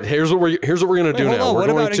 all right. Here's what we're going to do now. What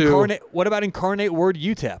about Incarnate Word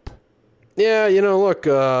UTEP? Yeah, look.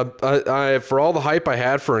 I for all the hype I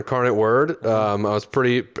had for Incarnate Word,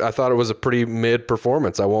 I thought it was a pretty mid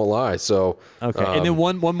performance. I won't lie. So okay. And then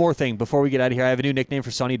one more thing before we get out of here, I have a new nickname for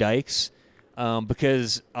Sonny Dykes.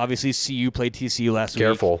 Because obviously CU played TCU last week.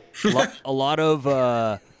 Careful. A lot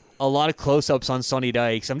of close-ups on Sonny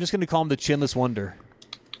Dykes. I'm just going to call him the Chinless Wonder.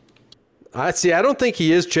 I don't think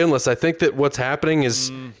he is chinless. I think that what's happening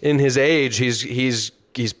is in his age, he's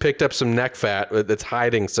picked up some neck fat that's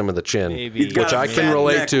hiding some of the chin, which I can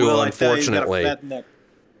relate to, unfortunately.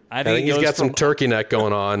 I think he's got some turkey neck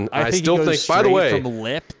going on. I still think, by the way, from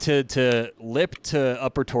lip to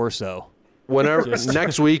upper torso. Whenever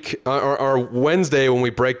next week or Wednesday when we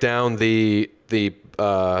break down the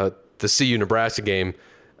CU Nebraska game,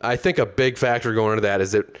 I think a big factor going into that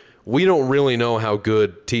is that we don't really know how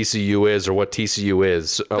good TCU is or what TCU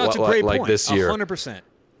is like this year. 100%.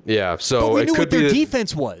 Yeah, so but we it knew could what be their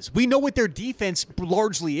defense was. We know what their defense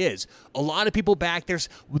largely is. A lot of people back there's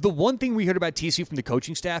the one thing we heard about TCU from the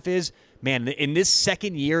coaching staff is, man, in this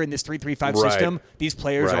second year in this 3-3-5 system, these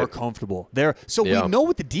players are comfortable. We know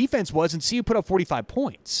what the defense was, and CU put up 45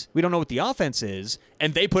 points. We don't know what the offense is,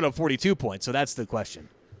 and they put up 42 points. So that's the question.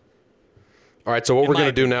 All right, so what we're going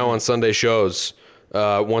to do now on Sunday shows,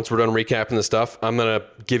 once we're done recapping the stuff, I'm going to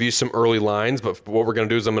give you some early lines. But what we're going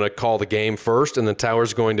to do is I'm going to call the game first, and then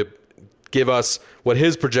Tyler's going to give us what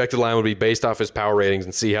his projected line would be based off his power ratings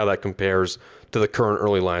and see how that compares to the current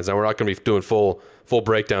early lines. Now, we're not going to be doing full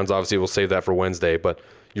breakdowns. Obviously, we'll save that for Wednesday. But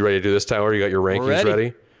you ready to do this, Tyler? You got your rankings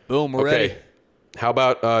ready? Boom, we're ready. How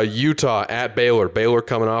about Utah at Baylor? Baylor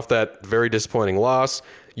coming off that very disappointing loss.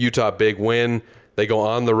 Utah, big win. They go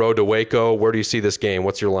on the road to Waco. Where do you see this game?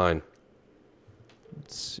 What's your line?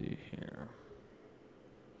 Let's see here.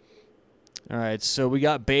 All right, so we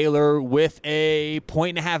got Baylor with a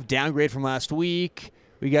 1.5 downgrade from last week.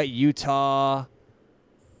 We got Utah.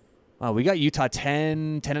 We got Utah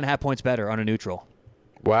 10.5 points better on a neutral.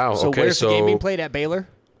 Wow. So okay, where's the game being played? At Baylor?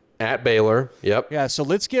 At Baylor, yep. Yeah, so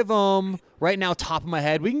let's give them, right now, top of my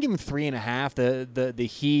head, we can give them 3.5. The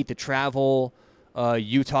heat, the travel,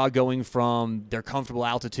 Utah going from their comfortable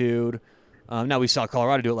altitude. Now, we saw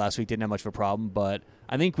Colorado do it last week, didn't have much of a problem, but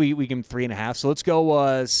I think we give them 3.5. So let's go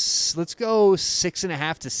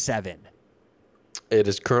 6.5 to 7. It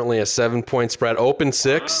is currently a 7-point spread. Open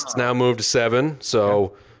 6. It's now moved to 7.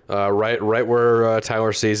 So right where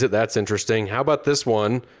Tyler sees it. That's interesting. How about this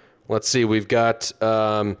one? Let's see. We've got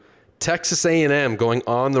Texas A&M going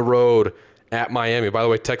on the road at Miami. By the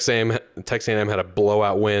way, Texas A&M had a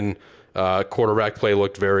blowout win. Quarterback play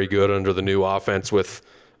looked very good under the new offense with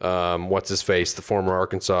what's his face, the former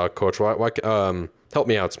Arkansas coach. Help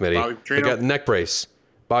me out, Smitty. They got neck brace.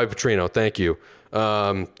 Bobby Petrino. Thank you.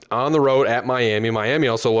 On the road at Miami. Miami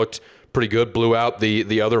also looked pretty good. Blew out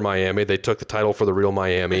the other Miami. They took the title for the real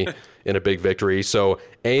Miami in a big victory. So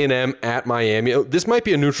A&M at Miami. This might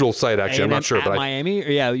be a neutral site, actually. A&M I'm not sure. At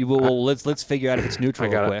Miami? Yeah, let's figure out if it's neutral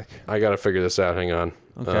real quick. I got to figure this out. Hang on.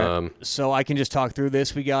 Okay. So I can just talk through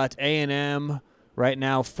this. We got A&M right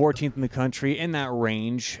now, 14th in the country, in that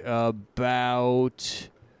range. About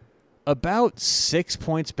 6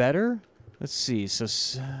 points better. Let's see. So,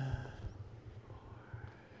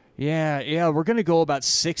 yeah, we're going to go about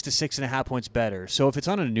 6 to 6.5 points better. So if it's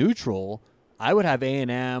on a neutral, I would have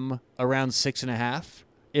A&M around 6.5.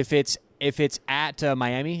 If it's at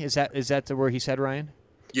Miami, is that where he said, Ryan?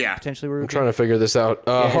 Yeah, potentially. Where I'm trying to figure this out.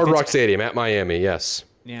 Hard Rock Stadium at Miami. Yes.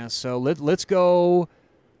 Yeah. So let's go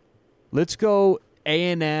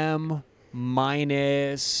A&M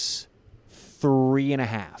minus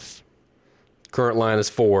 3.5. Current line is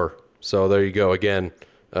 4. So there you go. Again,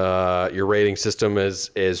 your rating system is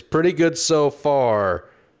pretty good so far.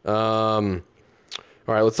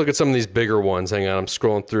 All right, let's look at some of these bigger ones. Hang on, I'm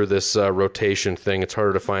scrolling through this rotation thing. It's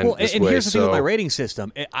harder to find this and way. Here's the thing with my rating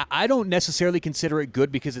system. I don't necessarily consider it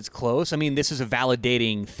good because it's close. I mean, this is a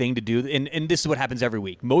validating thing to do, and this is what happens every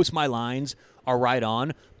week. Most of my lines are right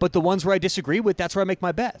on, but the ones where I disagree with, that's where I make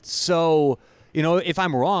my bets. So, if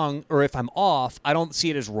I'm wrong or if I'm off, I don't see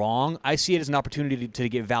it as wrong. I see it as an opportunity to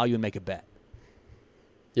get value and make a bet.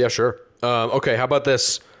 Yeah, sure. Okay, how about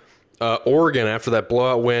this? Oregon, after that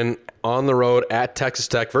blowout win on the road at Texas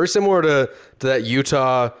Tech, very similar to that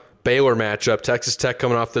Utah-Baylor matchup. Texas Tech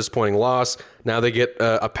coming off this disappointing loss. Now they get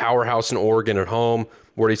a powerhouse in Oregon at home.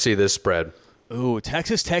 Where do you see this spread? Ooh,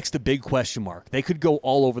 Texas Tech's the big question mark. They could go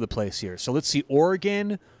all over the place here. So let's see.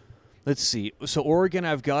 Oregon, So Oregon,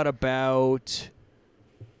 I've got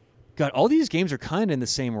all these games are kind of in the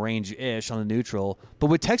same range-ish on the neutral. But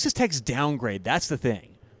with Texas Tech's downgrade, that's the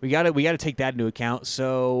thing. We got to take that into account.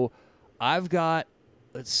 So I've got,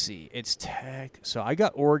 let's see, it's Tech. So I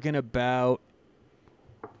got Oregon about,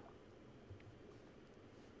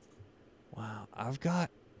 wow, I've got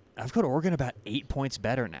Oregon about 8 points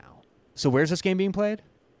better now. So where's this game being played?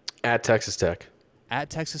 At Texas Tech. At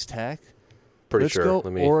Texas Tech. Pretty sure.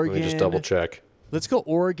 Let me just double check. Let's go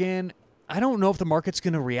Oregon. I don't know if the market's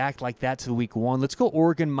going to react like that to week one. Let's go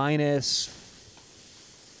Oregon minus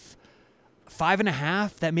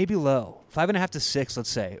 5.5. That may be low. 5.5 to 6, let's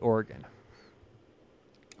say, Oregon.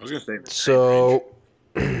 I was going to say. So,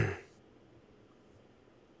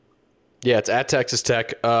 yeah, it's at Texas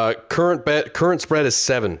Tech. Current spread is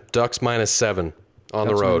 7. Ducks minus 7 on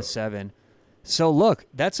the road. Minus 7. So look,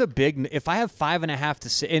 that's a big. If I have 5.5 to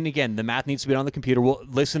 6, and again, the math needs to be on the computer. We'll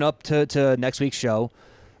listen up to next week's show,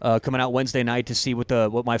 coming out Wednesday night to see what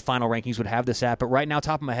my final rankings would have this at. But right now,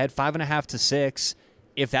 top of my head, 5.5 to 6.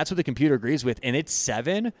 If that's what the computer agrees with, and it's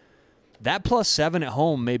 7, that plus 7 at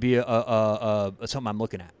home may be a something I'm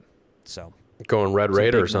looking at. So going Red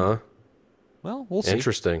Raiders, huh? Well, we'll see.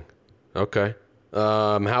 Interesting. Okay.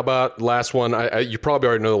 How about last one? You probably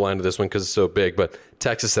already know the line of this one because it's so big, but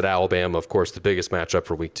Texas at Alabama, of course, the biggest matchup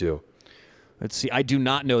for week 2. Let's see. I do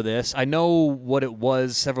not know this. I know what it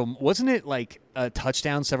was. Wasn't it like a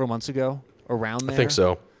touchdown several months ago around there? I think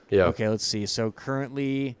so. Yeah. Okay, let's see. So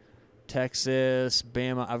currently Texas,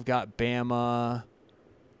 Bama. I've got Bama.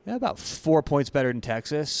 Yeah, about 4 points better than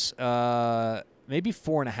Texas. Maybe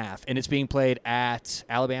 4.5. And it's being played at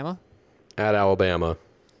Alabama? At Alabama.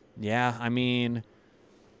 Yeah, I mean,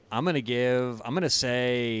 I'm going to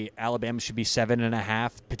say Alabama should be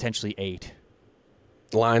 7.5, potentially 8.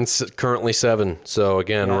 Line's currently 7. So,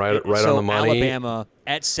 again, right on the money. Alabama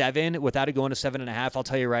at 7, without it going to 7.5, I'll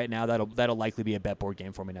tell you right now, that'll likely be a bet board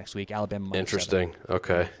game for me next week. Alabama minus Interesting. 7.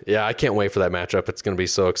 Okay. Yeah, I can't wait for that matchup. It's going to be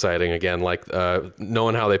so exciting. Again, like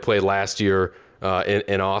knowing how they played last year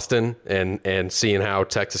in Austin and seeing how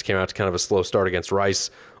Texas came out to kind of a slow start against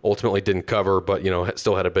Rice, ultimately didn't cover, but,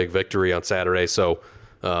 still had a big victory on Saturday. So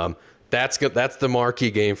that's the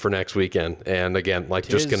marquee game for next weekend. And, again,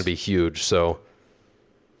 just going to be huge. So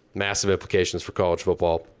massive implications for college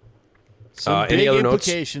football. Some big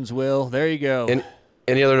implications, Will. There you go.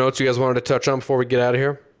 Any other notes you guys wanted to touch on before we get out of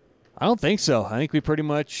here? I don't think so. I think we pretty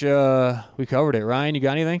much we covered it. Ryan, you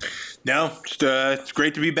got anything? No. It's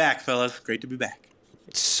great to be back, fellas. Great to be back.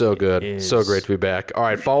 So good. So great to be back. All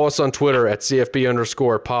right, follow us on Twitter at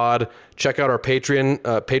CFB_pod. Check out our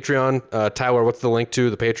Patreon. Tyler, what's the link to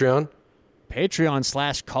the Patreon?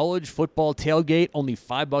 Patreon/college football tailgate, only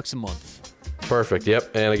 $5 a month. Perfect.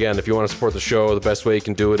 Yep. And again, if you want to support the show, the best way you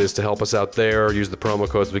can do it is to help us out there. Use the promo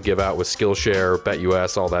codes we give out with Skillshare,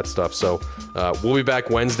 BetUS, all that stuff. So we'll be back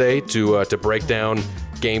Wednesday to break down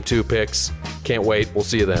Game 2 picks. Can't wait. We'll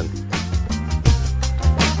see you then.